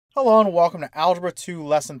Hello and welcome to Algebra 2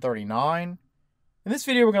 Lesson 39. In this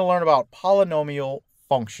video, we're going to learn about polynomial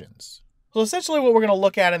functions. So essentially what we're going to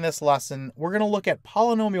look at in this lesson, we're going to look at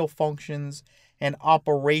polynomial functions and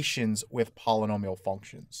operations with polynomial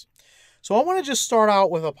functions. So I want to just start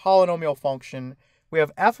out with a polynomial function. We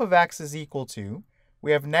have f of x is equal to,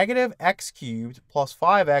 we have negative x cubed plus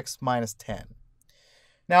 5x minus 10.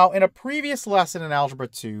 Now, in a previous lesson in Algebra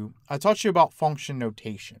 2, I taught you about function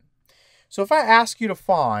notation. So if I ask you to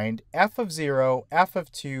find f of 0, f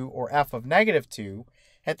of 2, or f of negative 2,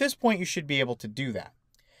 at this point you should be able to do that.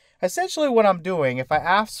 Essentially what I'm doing, if I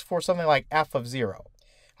ask for something like f of 0,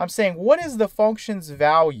 I'm saying what is the function's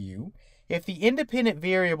value if the independent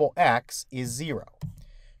variable x is 0?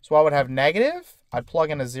 So I would have negative, I'd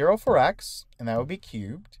plug in a 0 for x, and that would be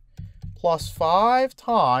cubed, plus 5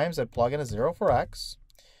 times, I'd plug in a 0 for x,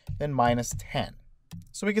 then minus 10.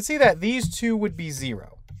 So we can see that these two would be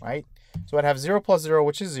 0, right? So I'd have 0 plus 0,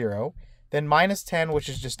 which is 0, then minus 10, which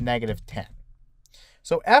is just negative 10.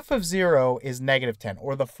 So f of 0 is negative 10,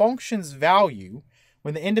 or the function's value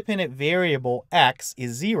when the independent variable x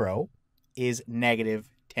is 0 is negative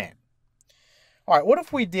 10. All right, what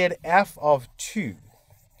if we did f of 2?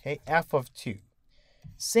 Okay, f of 2.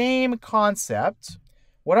 Same concept.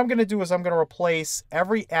 What I'm going to do is I'm going to replace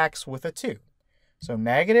every x with a 2. So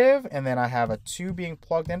negative, and then I have a 2 being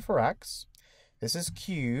plugged in for x. This is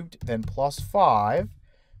cubed, then plus 5,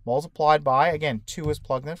 multiplied by, again, 2 is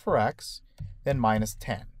plugged in for x, then minus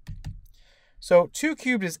 10. So 2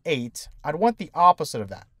 cubed is 8. I'd want the opposite of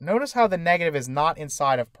that. Notice how the negative is not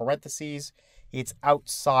inside of parentheses. It's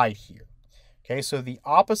outside here. Okay, so the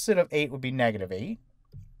opposite of 8 would be negative 8.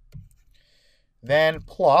 Then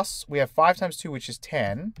plus, we have 5 times 2, which is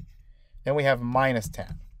 10. Then we have minus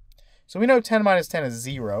 10. So we know 10 minus 10 is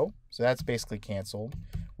 0, so that's basically canceled.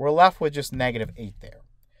 We're left with just negative 8 there.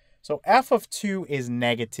 So f of 2 is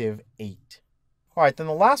negative 8. All right, then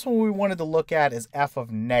the last one we wanted to look at is f of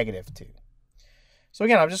negative 2. So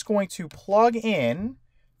again, I'm just going to plug in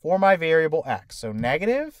for my variable x. So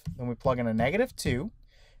negative, then we plug in a negative 2,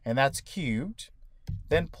 and that's cubed.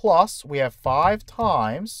 Then plus, we have 5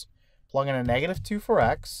 times, plug in a negative 2 for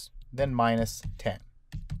x, then minus 10.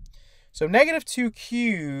 So negative 2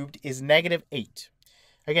 cubed is negative 8.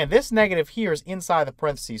 Again, this negative here is inside the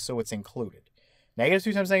parentheses, so it's included. Negative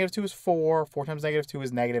 2 times negative 2 is 4. 4 times negative 2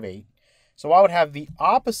 is negative 8. So I would have the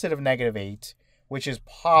opposite of negative 8, which is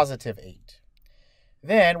positive 8.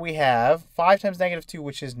 Then we have 5 times negative 2,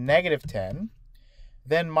 which is negative 10.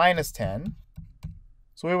 Then minus 10.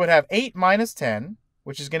 So we would have 8 minus 10,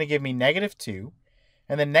 which is going to give me negative 2.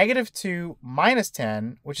 And then negative 2 minus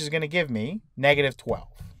 10, which is going to give me negative 12.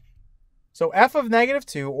 So f of negative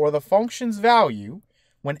 2, or the function's value,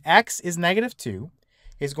 when x is negative 2,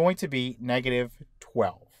 is going to be negative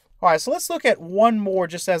 12. All right, so let's look at one more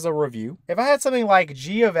just as a review. If I had something like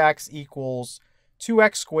g of x equals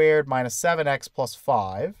 2x squared minus 7x plus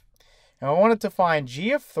 5, and I wanted to find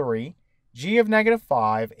g of 3, g of negative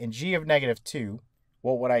 5, and g of negative 2,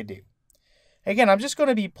 what would I do? Again, I'm just going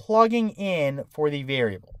to be plugging in for the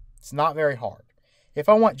variable. It's not very hard. If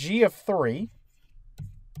I want g of 3,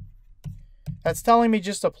 that's telling me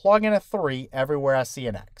just to plug in a 3 everywhere I see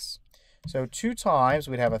an x. So 2 times,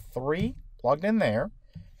 we'd have a 3 plugged in there.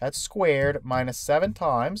 That's squared minus 7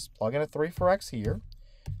 times, plug in a 3 for x here,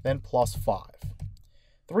 then plus 5.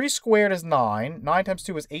 3 squared is 9. 9 times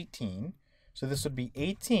 2 is 18. So this would be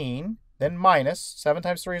 18, then minus 7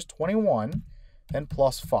 times 3 is 21, then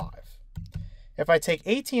plus 5. If I take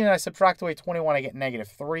 18 and I subtract away 21, I get negative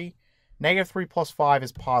 3. Negative 3 plus 5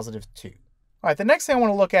 is positive 2. All right, the next thing I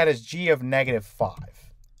want to look at is g of negative 5.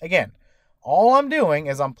 Again, all I'm doing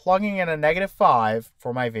is I'm plugging in a negative 5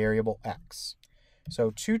 for my variable x.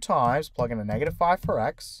 So 2 times, plug in a negative 5 for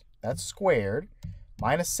x, that's squared,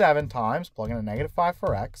 minus 7 times, plug in a negative 5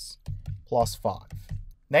 for x, plus 5.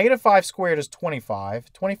 Negative 5 squared is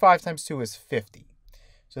 25. 25 times 2 is 50.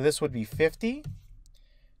 So this would be 50.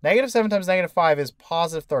 Negative 7 times negative 5 is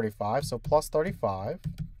positive 35, so plus 35,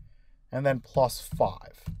 and then plus 5.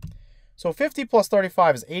 So 50 plus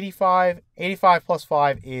 35 is 85. 85 plus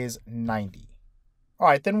 5 is 90. All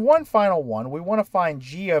right, then one final one. We want to find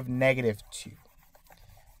g of negative 2.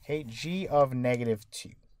 Okay, g of negative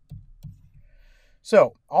 2.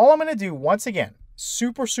 So all I'm going to do, once again,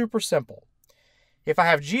 super simple. If I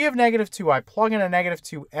have g of negative 2, I plug in a negative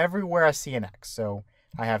 2 everywhere I see an x. So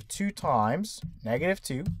I have 2 times negative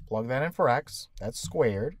 2, plug that in for x, that's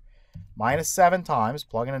squared, minus 7 times,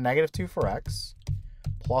 plug in a negative 2 for x,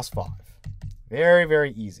 plus 5.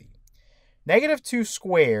 Very easy. Negative 2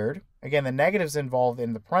 squared, again, the negative's involved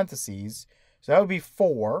in the parentheses, so that would be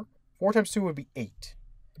 4. 4 times 2 would be 8.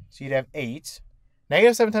 So you'd have 8.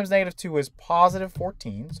 Negative 7 times negative 2 is positive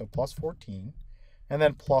 14, so plus 14, and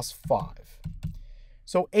then plus 5.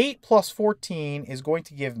 So 8 plus 14 is going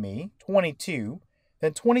to give me 22.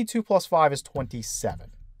 Then 22 plus 5 is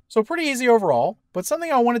 27. So pretty easy overall, but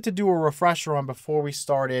something I wanted to do a refresher on before we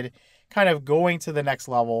started kind of going to the next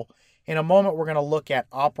level. In a moment, we're going to look at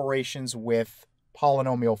operations with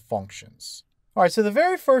polynomial functions. All right, so the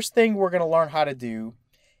very first thing we're going to learn how to do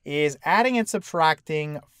is adding and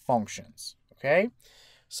subtracting functions, okay?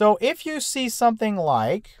 So if you see something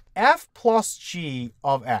like f plus g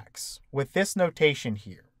of x with this notation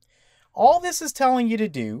here, all this is telling you to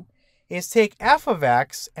do is take f of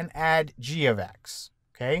x and add g of x,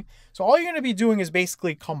 okay? So all you're going to be doing is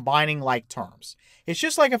basically combining like terms. It's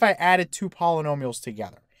just like if I added two polynomials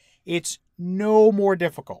together. It's no more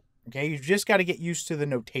difficult, okay? You just got to get used to the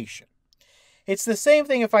notation. It's the same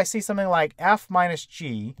thing if I see something like f minus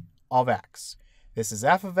g of x. This is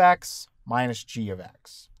f of x minus g of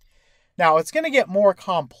x. Now, it's going to get more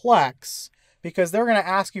complex because they're going to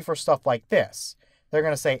ask you for stuff like this. They're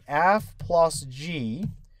going to say f plus g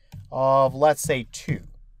of, let's say, 2.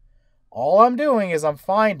 All I'm doing is I'm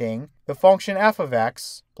finding the function f of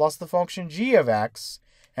x plus the function g of x,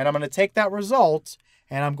 and I'm going to take that result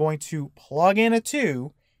and I'm going to plug in a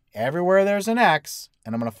 2 everywhere there's an x,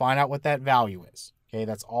 and I'm going to find out what that value is. Okay,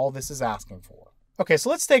 that's all this is asking for. Okay, so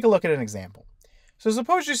let's take a look at an example. So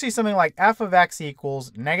suppose you see something like f of x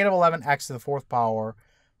equals negative 11x to the 4th power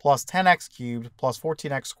plus 10x cubed plus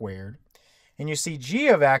 14x squared. And you see g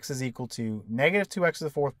of x is equal to negative 2x to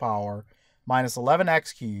the 4th power minus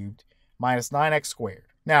 11x cubed minus 9x squared.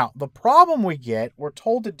 Now, the problem we get, we're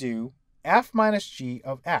told to do f minus g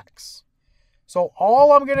of x. So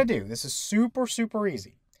all I'm going to do, this is super, super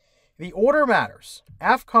easy. The order matters.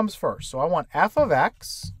 F comes first. So I want f of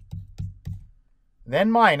x,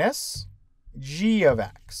 then minus g of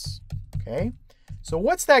x. Okay? So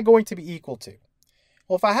what's that going to be equal to?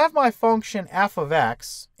 Well, if I have my function f of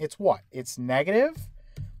x, it's what? It's negative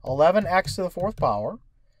 11x to the 4th power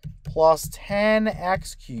plus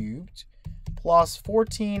 10x cubed plus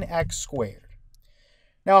 14x squared.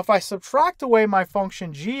 Now, if I subtract away my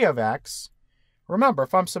function g of x, remember,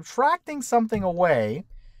 if I'm subtracting something away,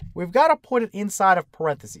 we've got to put it inside of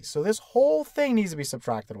parentheses. So this whole thing needs to be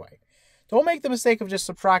subtracted away. Don't make the mistake of just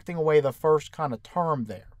subtracting away the first kind of term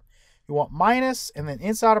there. You want minus, and then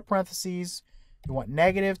inside of parentheses, you want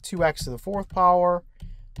negative 2x to the 4th power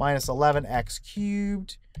minus 11x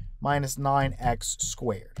cubed minus 9x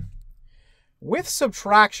squared. With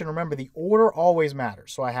subtraction, remember, the order always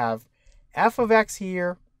matters. So I have f of x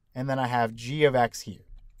here, and then I have g of x here.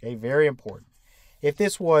 Okay, very important. If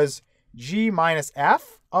this was g minus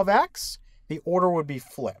f of x, the order would be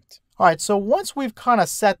flipped. All right, so once we've kind of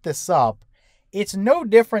set this up, it's no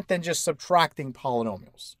different than just subtracting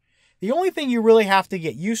polynomials. The only thing you really have to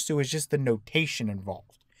get used to is just the notation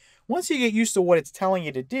involved. Once you get used to what it's telling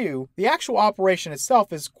you to do, the actual operation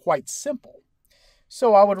itself is quite simple.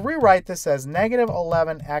 So I would rewrite this as negative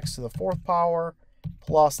 11x to the 4th power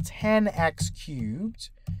plus 10x cubed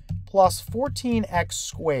plus 14x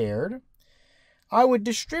squared. I would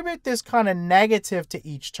distribute this kind of negative to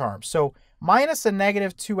each term. So minus a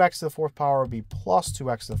negative 2x to the 4th power would be plus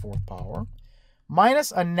 2x to the 4th power.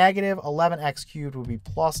 Minus a negative 11x cubed would be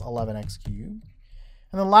plus 11x cubed.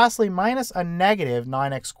 And then lastly, minus a negative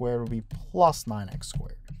 9x squared would be plus 9x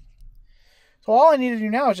squared. So all I need to do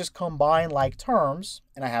now is just combine like terms,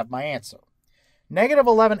 and I have my answer. Negative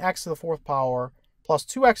 11x to the 4th power plus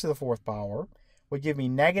 2x to the 4th power would give me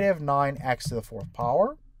negative 9x to the 4th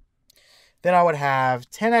power. Then I would have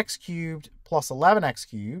 10x cubed plus 11x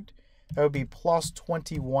cubed. That would be plus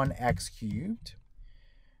 21x cubed.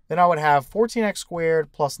 Then I would have 14x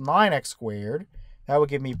squared plus 9x squared. That would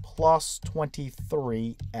give me plus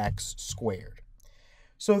 23x squared.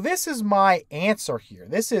 So this is my answer here.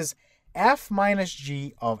 This is f minus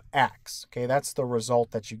g of x. Okay, that's the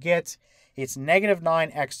result that you get. It's negative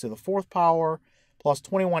 9x to the 4th power plus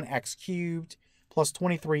 21x cubed plus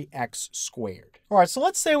 23x squared. All right, so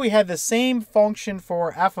let's say we had the same function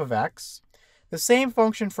for f of x, the same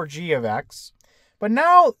function for g of x, but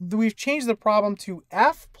now we've changed the problem to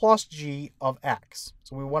f plus g of x.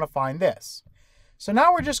 So we want to find this. So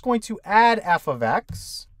now we're just going to add f of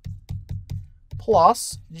x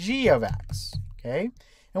plus g of x, okay?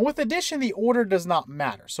 And with addition, the order does not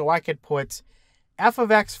matter. So I could put f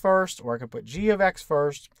of x first, or I could put g of x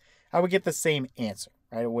first. I would get the same answer,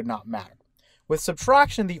 right? It would not matter. With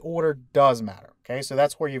subtraction, the order does matter, okay? So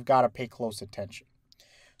that's where you've got to pay close attention.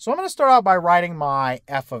 So I'm going to start out by writing my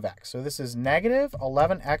f of x. So this is negative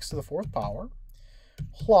 11x to the 4th power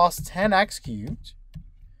plus 10x cubed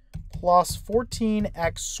plus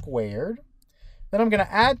 14x squared. Then I'm going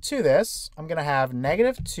to add to this. I'm going to have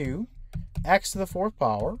negative 2 x to the 4th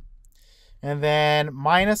power, and then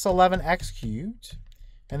minus 11x cubed,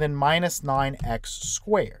 and then minus 9x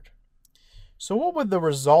squared. So what would the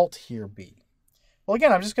result here be? Well,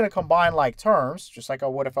 again, I'm just going to combine like terms, just like I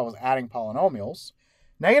would if I was adding polynomials.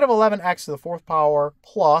 Negative 11x to the 4th power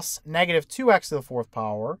plus negative 2x to the 4th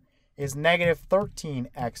power is negative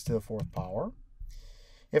 13x to the 4th power.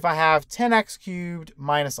 If I have 10x cubed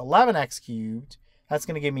minus 11x cubed, that's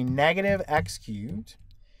going to give me negative x cubed.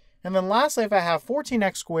 And then lastly, if I have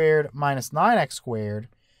 14x squared minus 9x squared,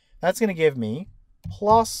 that's going to give me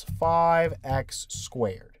plus 5x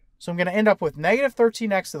squared. So I'm going to end up with negative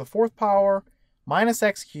 13x to the 4th power minus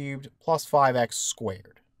x cubed plus 5x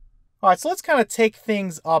squared. All right, so let's kind of take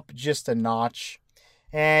things up just a notch.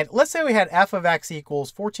 And let's say we had f of x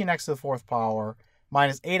equals 14x to the 4th power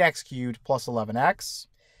minus 8x cubed plus 11x.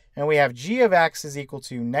 And we have g of x is equal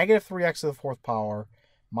to negative 3x to the 4th power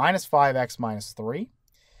minus 5x minus 3.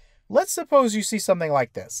 Let's suppose you see something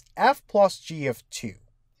like this, f plus g of 2.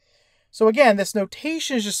 So again, this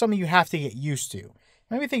notation is just something you have to get used to.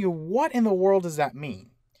 Maybe thinking, what in the world does that mean?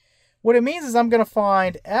 What it means is I'm going to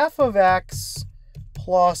find f of x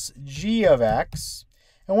plus g of x.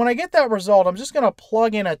 And when I get that result, I'm just going to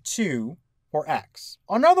plug in a 2 for x.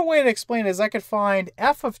 Another way to explain it is I could find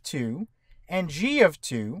f of 2 and g of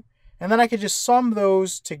 2, and then I could just sum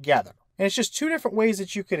those together. And it's just two different ways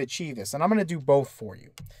that you could achieve this, and I'm going to do both for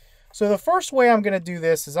you. So the first way I'm going to do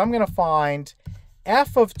this is I'm going to find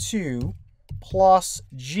f of 2 plus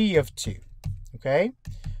g of 2, okay?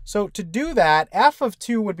 So to do that, f of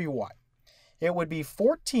 2 would be what? It would be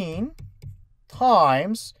 14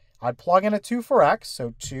 times, I'd plug in a 2 for x,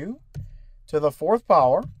 so 2 to the 4th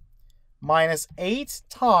power, minus 8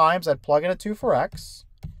 times, I'd plug in a 2 for x,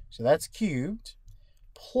 so that's cubed,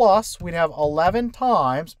 plus we'd have 11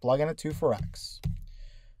 times, plug in a 2 for x.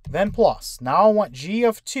 Then plus, now I want g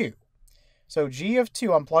of 2. So g of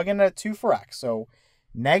 2, I'm plugging in a 2 for x. So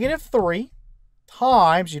negative 3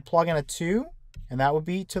 times, you'd plug in a 2, and that would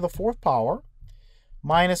be to the 4th power,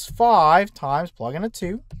 minus 5 times, plug in a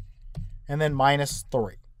 2, and then minus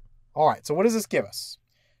 3. All right, so what does this give us?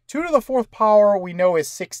 2 to the 4th power we know is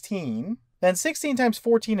 16. Then 16 times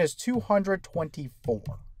 14 is 224.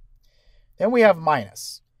 Then we have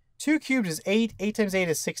minus. 2 cubed is 8. 8 times 8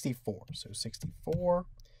 is 64. So 64.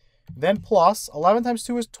 Then plus, 11 times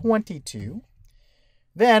 2 is 22.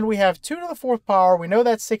 Then we have 2 to the 4th power. We know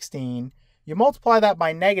that's 16. You multiply that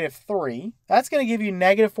by negative 3. That's going to give you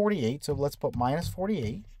negative 48. So let's put minus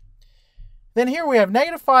 48. Then here we have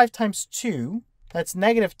negative 5 times 2. That's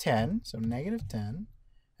negative 10. So negative 10.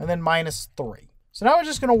 And then minus 3. So now we're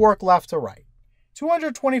just going to work left to right.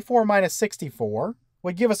 224 minus 64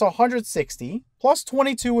 would give us 160. Plus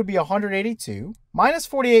 22 would be 182. Minus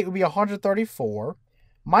 48 would be 134.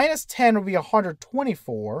 Minus 10 would be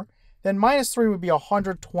 124. Then minus 3 would be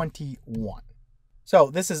 121. So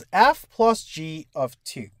this is f plus g of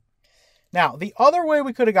 2. Now, the other way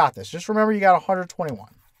we could have got this, just remember you got 121.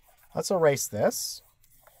 Let's erase this.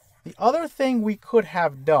 The other thing we could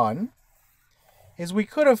have done is we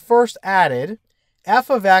could have first added f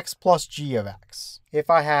of x plus g of x. If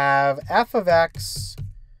I have f of x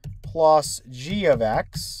plus g of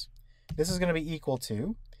x, this is going to be equal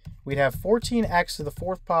to, we'd have 14x to the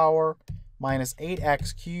 4th power minus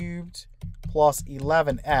 8x cubed plus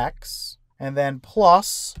 11x, and then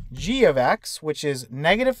plus g of x, which is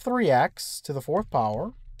negative 3x to the 4th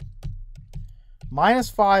power,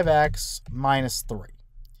 minus 5x minus 3.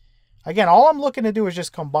 Again, all I'm looking to do is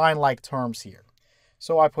just combine like terms here.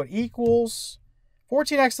 So I put equals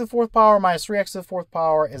 14x to the 4th power minus 3x to the 4th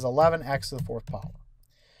power is 11x to the 4th power.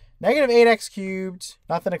 Negative 8x cubed,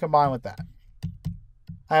 nothing to combine with that.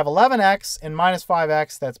 I have 11x and minus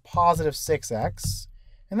 5x, that's positive 6x.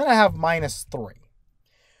 And then I have minus 3.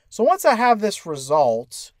 So once I have this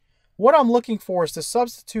result, what I'm looking for is to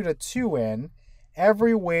substitute a 2 in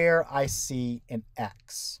everywhere I see an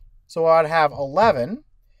x. So I'd have 11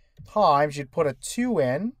 times, you'd put a 2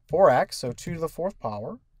 in for x, so 2 to the 4th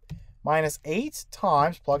power, minus 8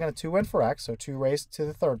 times, plug in a 2 in for x, so 2 raised to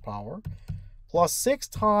the 3rd power, plus 6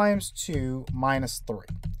 times 2 minus 3.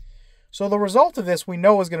 So the result of this we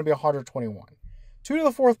know is going to be 121. 2 to the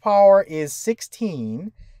 4th power is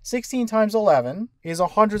 16. 16 times 11 is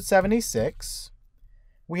 176.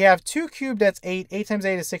 We have 2 cubed, that's 8. 8 times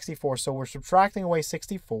 8 is 64, so we're subtracting away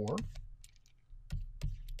 64.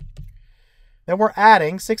 Then we're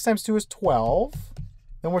adding, 6 times 2 is 12.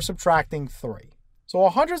 Then we're subtracting 3. So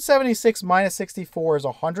 176 minus 64 is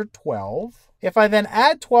 112. If I then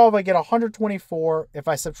add 12, I get 124. If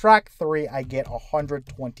I subtract 3, I get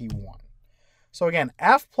 121. So again,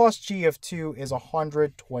 f plus g of 2 is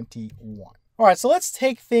 121. All right, so let's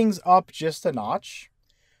take things up just a notch.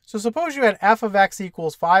 So suppose you had f of x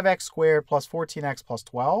equals 5x squared plus 14x plus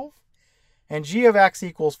 12, and g of x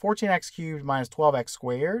equals 14x cubed minus 12x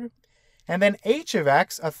squared, and then h of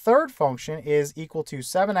x, a third function, is equal to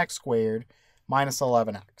 7x squared minus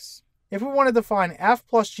 11x. If we wanted to find f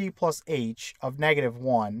plus g plus h of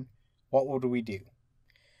 -1, what would we do?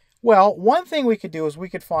 Well, one thing we could do is we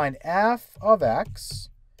could find f of x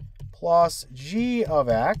plus g of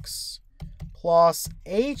x plus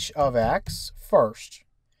h of x first.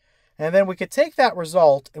 And then we could take that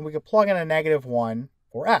result and we could plug in a -1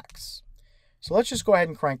 for x. So let's just go ahead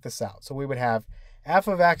and crank this out. So we would have f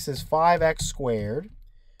of x is 5x squared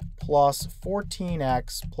plus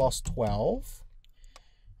 14x plus 12.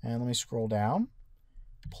 And let me scroll down.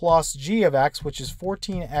 Plus g of x, which is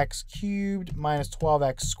 14x cubed minus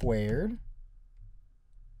 12x squared.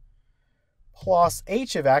 Plus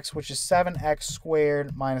h of x, which is 7x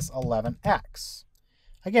squared minus 11x.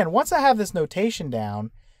 Again, once I have this notation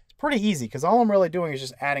down, it's pretty easy because all I'm really doing is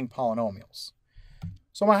just adding polynomials.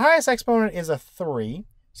 So my highest exponent is a 3.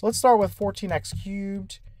 So let's start with 14x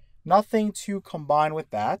cubed. Nothing to combine with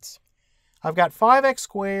that. I've got 5x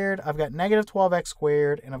squared, I've got -12x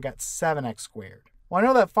squared, and I've got 7x squared. Well, I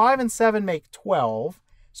know that 5 and 7 make 12.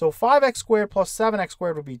 So 5x squared plus 7x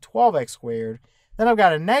squared would be 12x squared. Then I've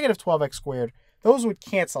got a -12x squared. Those would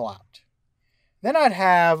cancel out. Then I'd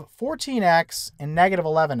have 14x and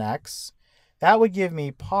 -11x. That would give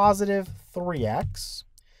me positive 3x.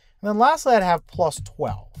 And then lastly, I'd have plus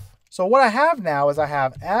 12. So what I have now is I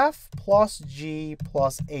have f plus g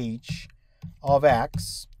plus h of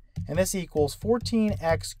x. And this equals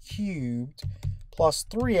 14x cubed plus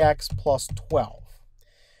 3x plus 12.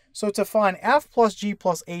 So to find f plus g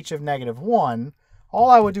plus h of -1, all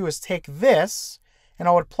I would do is take this, and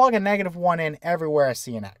I would plug a -1 in everywhere I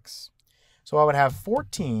see an x. So I would have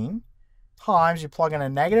 14 times, you plug in a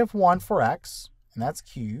 -1 for x, and that's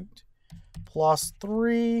cubed, plus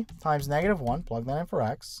 3 times -1, plug that in for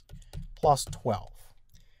x, plus 12.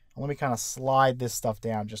 Let me kind of slide this stuff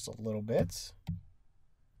down just a little bit. Give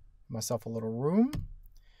myself a little room.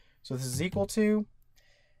 So this is equal to,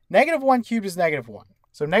 -1 cubed is -1.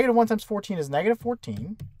 So -1 times 14 is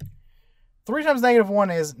 -14. 3 times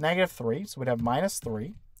 -1 is -3, so we'd have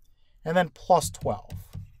 -3. And then plus 12.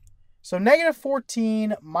 So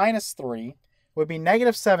 -14 minus 3 would be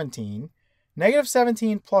 -17.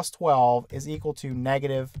 -17 plus 12 is equal to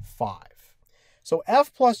 -5. So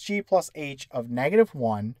f plus g plus h of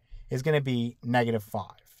 -1 is going to be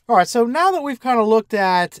 -5. All right, so now that we've kind of looked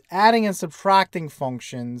at adding and subtracting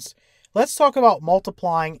functions, let's talk about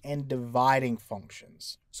multiplying and dividing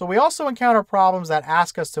functions. So we also encounter problems that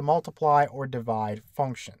ask us to multiply or divide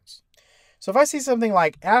functions. So if I see something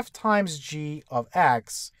like f times g of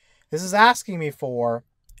x, this is asking me for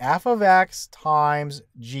f of x times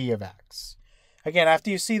g of x. Again, after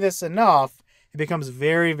you see this enough, it becomes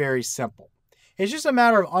very, very simple. It's just a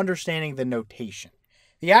matter of understanding the notation.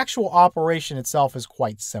 The actual operation itself is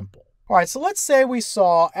quite simple. All right, so let's say we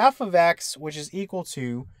saw f of x, which is equal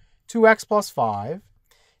to 2x plus 5,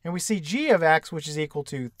 and we see g of x, which is equal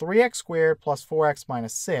to 3x squared plus 4x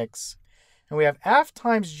minus 6, and we have f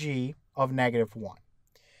times g of -1.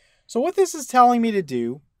 So what this is telling me to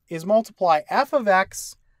do is multiply f of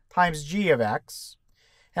x times g of x,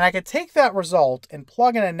 and I could take that result and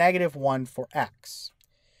plug in a -1 for x.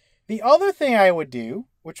 The other thing I would do,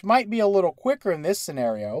 which might be a little quicker in this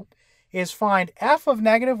scenario, is find f of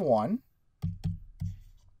 -1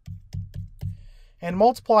 and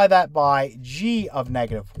multiply that by g of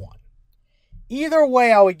 -1. Either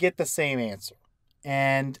way, I would get the same answer.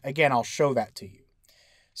 And again, I'll show that to you.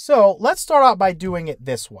 So let's start out by doing it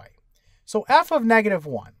this way. So f of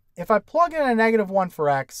 -1. If I plug in a -1 for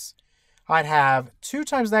x, I'd have 2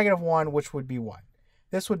 times -1, which would be what?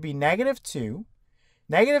 This would be -2.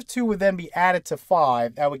 -2 would then be added to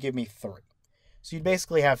 5. That would give me 3. So you'd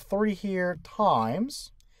basically have 3 here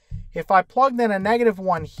times. If I plugged in a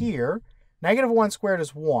 -1 here, -1 squared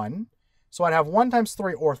is 1. So I'd have 1 times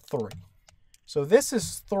 3, or 3. So this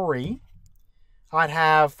is 3. I'd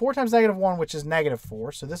have 4 times -1, which is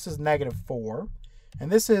 -4. So this is -4.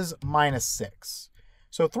 And this is -6.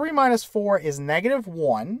 So 3 minus 4 is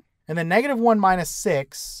 -1. And then -1 minus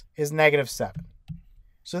 6 is -7.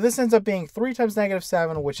 So this ends up being 3 times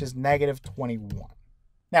 -7, which is -21.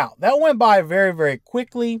 Now, that went by very, very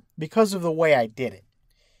quickly because of the way I did it.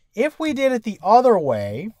 If we did it the other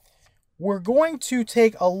way, we're going to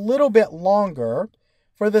take a little bit longer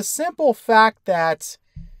for the simple fact that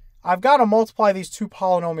I've got to multiply these two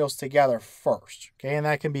polynomials together first, okay? And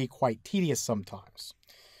that can be quite tedious sometimes.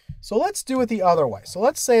 So let's do it the other way. So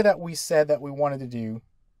let's say that we said that we wanted to do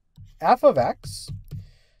f of x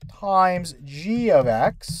times g of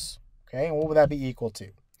x. Okay, and what would that be equal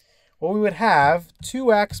to? Well, we would have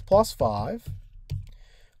 2x plus 5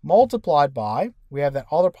 multiplied by, we have that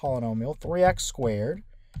other polynomial, 3x squared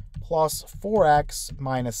plus 4x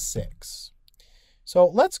minus 6. So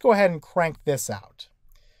let's go ahead and crank this out.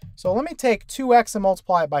 So let me take 2x and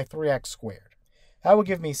multiply it by 3x squared. That would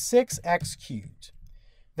give me 6x cubed.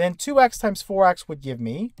 Then 2x times 4x would give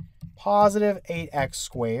me positive 8x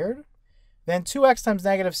squared. Then 2x times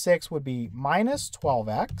negative 6 would be minus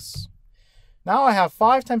 12x. Now I have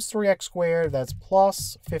 5 times 3x squared, that's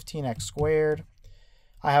plus 15x squared.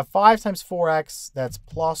 I have 5 times 4x, that's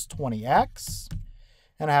plus 20x.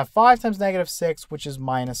 And I have 5 times negative 6, which is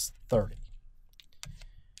minus 30.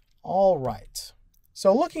 All right.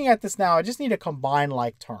 So looking at this now, I just need to combine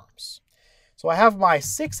like terms. So I have my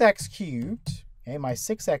 6x cubed, okay, my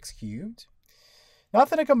 6x cubed.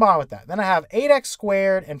 Nothing to combine with that. Then I have 8x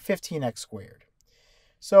squared and 15x squared.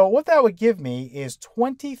 So what that would give me is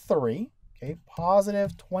 23, okay,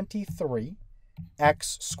 positive 23x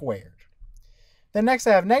squared. Then next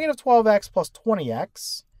I have negative 12x plus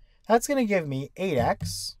 20x. That's going to give me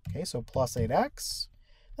 8x, okay, so plus 8x.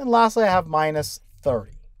 Then lastly, I have minus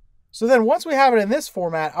 30. So then once we have it in this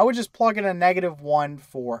format, I would just plug in a negative 1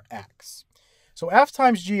 for x. So f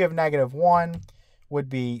times g of negative 1 would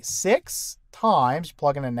be 6 times,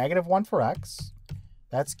 plug in a negative 1 for x,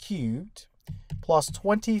 that's cubed, plus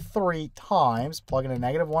 23 times, plug in a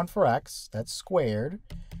negative 1 for x, that's squared,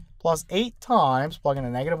 plus 8 times, plug in a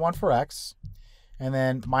negative 1 for x, and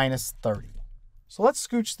then minus 30. So let's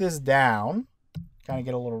scooch this down, kind of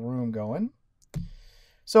get a little room going.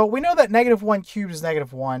 So we know that negative 1 cubed is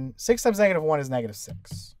negative 1. 6 times negative 1 is negative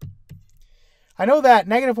 6. I know that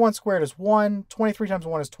negative 1 squared is 1. 23 times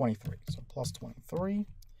 1 is 23. So plus 23.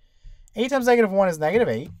 8 times negative 1 is negative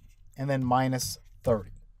 8. And then minus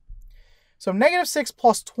 30. So negative 6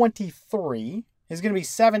 plus 23 is going to be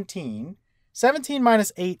 17. 17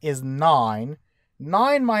 minus 8 is 9.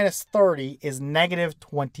 9 minus 30 is negative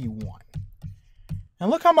 21. And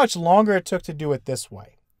look how much longer it took to do it this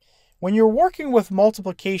way. When you're working with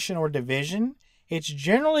multiplication or division, it's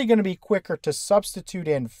generally going to be quicker to substitute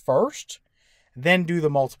in first, then do the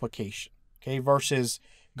multiplication, okay, versus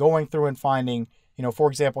going through and finding, for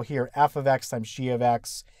example here, f of x times g of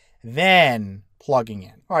x, then plugging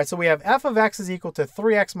in. All right, so we have f of x is equal to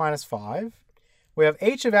 3x minus 5. We have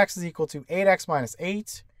h of x is equal to 8x minus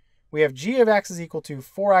 8. We have g of x is equal to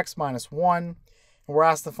 4x minus 1. And we're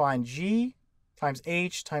asked to find g times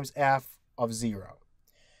h times f of 0.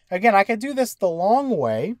 Again, I could do this the long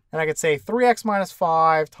way, and I could say 3x minus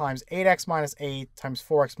 5 times 8x minus 8 times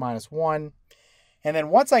 4x minus 1. And then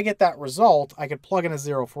once I get that result, I could plug in a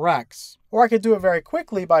 0 for x. Or I could do it very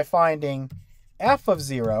quickly by finding f of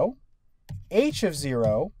 0, h of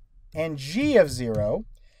 0, and g of 0,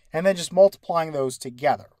 and then just multiplying those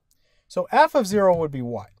together. So f of 0 would be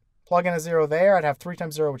what? Plug in a 0 there, I'd have 3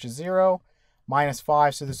 times 0, which is 0, minus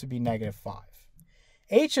 5, so this would be negative 5.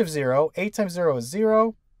 H of 0, 8 times 0 is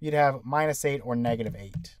 0, you'd have minus 8 or negative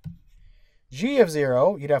 8. G of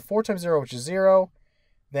 0, you'd have 4 times 0, which is 0,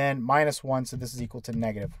 then minus 1, so this is equal to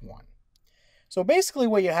negative 1. So basically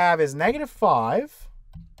what you have is negative 5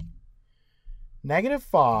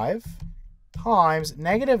 times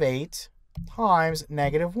negative 8 times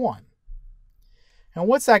negative 1. And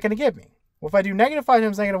what's that going to give me? Well, if I do negative 5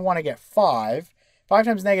 times negative 1, I get 5. 5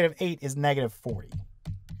 times negative 8 is negative 40.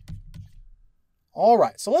 All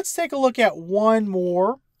right, so let's take a look at one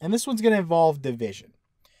more, and this one's going to involve division.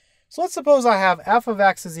 So let's suppose I have f of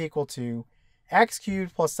x is equal to x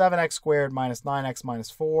cubed plus 7x squared minus 9x minus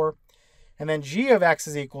 4, and then g of x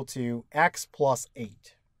is equal to x plus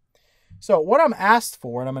 8. So what I'm asked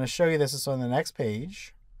for, and I'm going to show you this on the next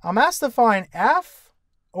page, I'm asked to find f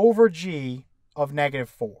over g of negative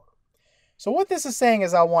 4. So what this is saying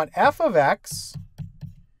is I want f of x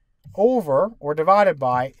over or divided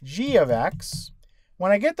by g of x.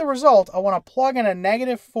 When I get the result, I want to plug in a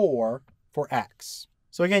negative 4 for x.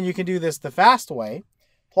 So again, you can do this the fast way.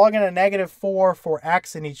 Plug in a negative 4 for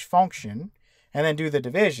x in each function, and then do the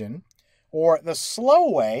division. Or the slow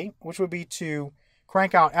way, which would be to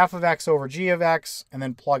crank out f of x over g of x, and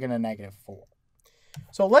then plug in a negative 4.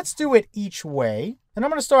 So let's do it each way. And I'm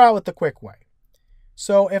going to start out with the quick way.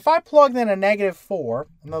 So if I plugged in a negative 4,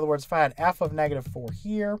 in other words, if I had f of negative 4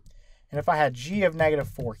 here, and if I had g of negative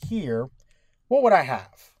 4 here, what would I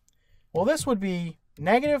have? Well, this would be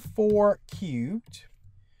negative 4 cubed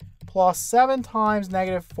plus 7 times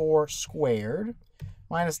negative 4 squared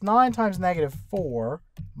minus 9 times negative 4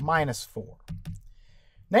 minus 4.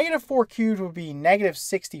 Negative 4 cubed would be negative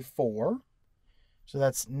 64. So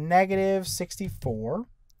that's negative 64.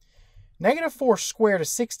 Negative 4 squared is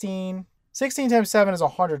 16. 16 times 7 is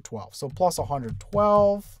 112. So plus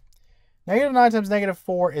 112. Negative 9 times negative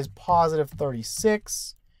 4 is positive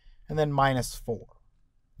 36. And then minus 4.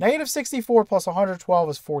 Negative 64 plus 112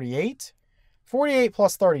 is 48. 48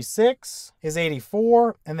 plus 36 is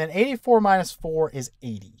 84. And then 84 minus 4 is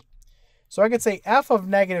 80. So I could say f of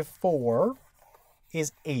negative 4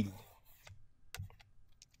 is 80.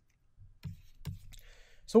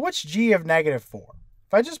 So what's g of negative 4?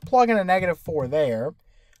 If I just plug in a negative 4 there,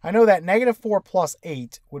 I know that negative 4 plus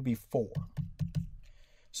 8 would be 4.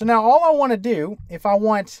 So now all I want to do, if I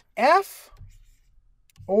want f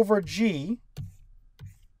over g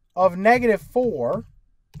of negative 4,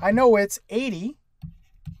 I know it's 80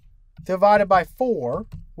 divided by 4,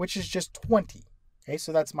 which is just 20. Okay,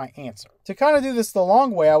 so that's my answer. To kind of do this the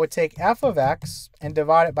long way, I would take f of x and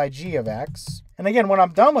divide it by g of x. And again, when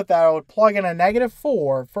I'm done with that, I would plug in a negative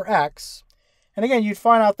 4 for x. And again, you'd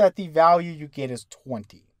find out that the value you get is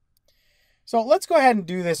 20. So let's go ahead and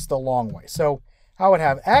do this the long way. So I would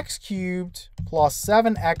have x cubed plus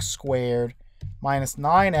 7x squared minus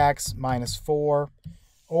 9x minus 4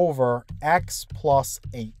 over x plus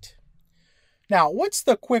 8. Now, what's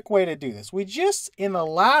the quick way to do this? We just, in the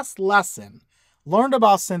last lesson, learned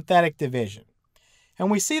about synthetic division. And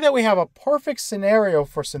we see that we have a perfect scenario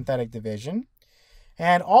for synthetic division.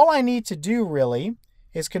 And all I need to do really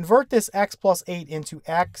is convert this x plus 8 into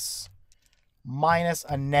x minus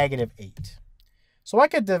a negative 8. So I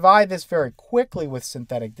could divide this very quickly with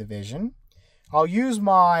synthetic division. I'll use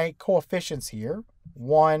my coefficients here,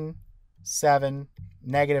 1, 7,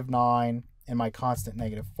 negative 9, and my constant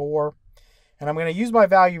negative 4. And I'm going to use my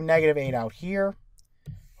value negative 8 out here.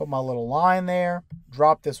 Put my little line there,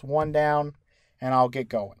 drop this 1 down, and I'll get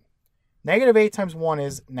going. Negative 8 times 1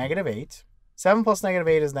 is negative 8. 7 plus negative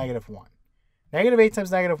 8 is negative 1. Negative 8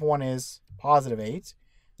 times negative 1 is positive 8.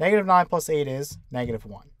 Negative 9 plus 8 is negative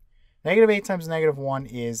 1. Negative 8 times negative 1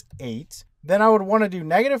 is 8. Then I would want to do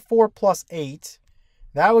negative 4 plus 8.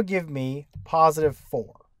 That would give me positive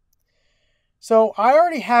 4. So I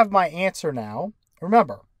already have my answer now.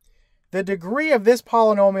 Remember, the degree of this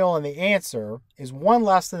polynomial in the answer is 1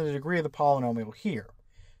 less than the degree of the polynomial here.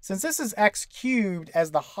 Since this is x cubed as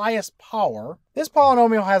the highest power, this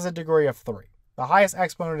polynomial has a degree of 3. The highest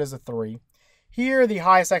exponent is a 3. Here, the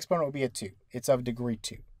highest exponent would be a 2. It's of degree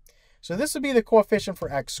 2. So this would be the coefficient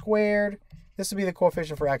for x squared. This would be the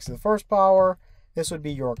coefficient for x to the first power. This would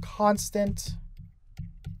be your constant.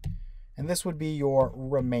 And this would be your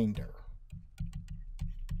remainder.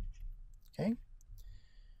 Okay.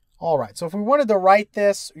 All right, so if we wanted to write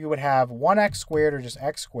this, you would have 1x squared, or just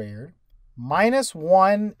x squared, minus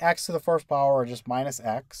 1x to the first power, or just minus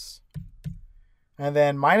x, and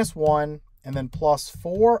then minus 1, and then plus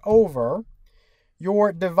 4 over.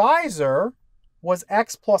 Your divisor was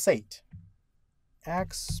x plus 8.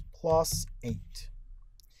 X plus 8.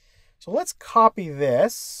 So let's copy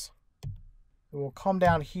this. We'll come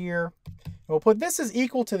down here. We'll put this is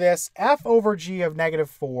equal to this. F over g of negative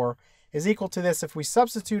 4 is equal to this if we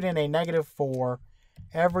substitute in a negative 4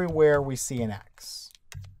 everywhere we see an x.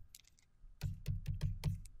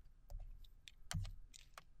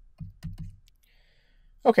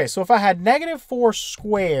 Okay, so if I had negative 4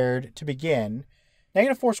 squared to begin,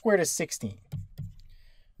 negative 4 squared is 16.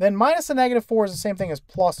 Then minus a negative 4 is the same thing as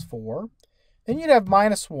plus 4. Then you'd have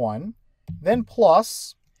minus 1. Then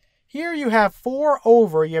plus. Here you have 4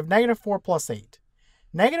 over, you have negative 4 plus 8.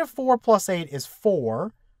 Negative 4 plus 8 is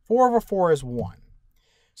 4. 4 over 4 is 1.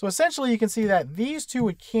 So essentially you can see that these two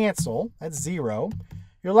would cancel. That's 0.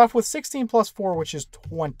 You're left with 16 plus 4, which is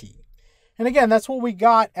 20. And again, that's what we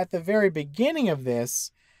got at the very beginning of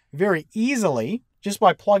this very easily, just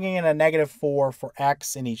by plugging in a negative 4 for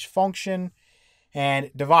x in each function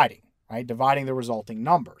and dividing, right? Dividing the resulting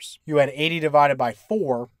numbers. You had 80 divided by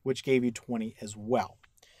 4, which gave you 20 as well.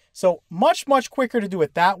 So much, much quicker to do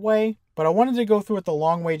it that way, but I wanted to go through it the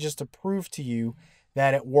long way just to prove to you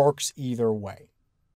that it works either way.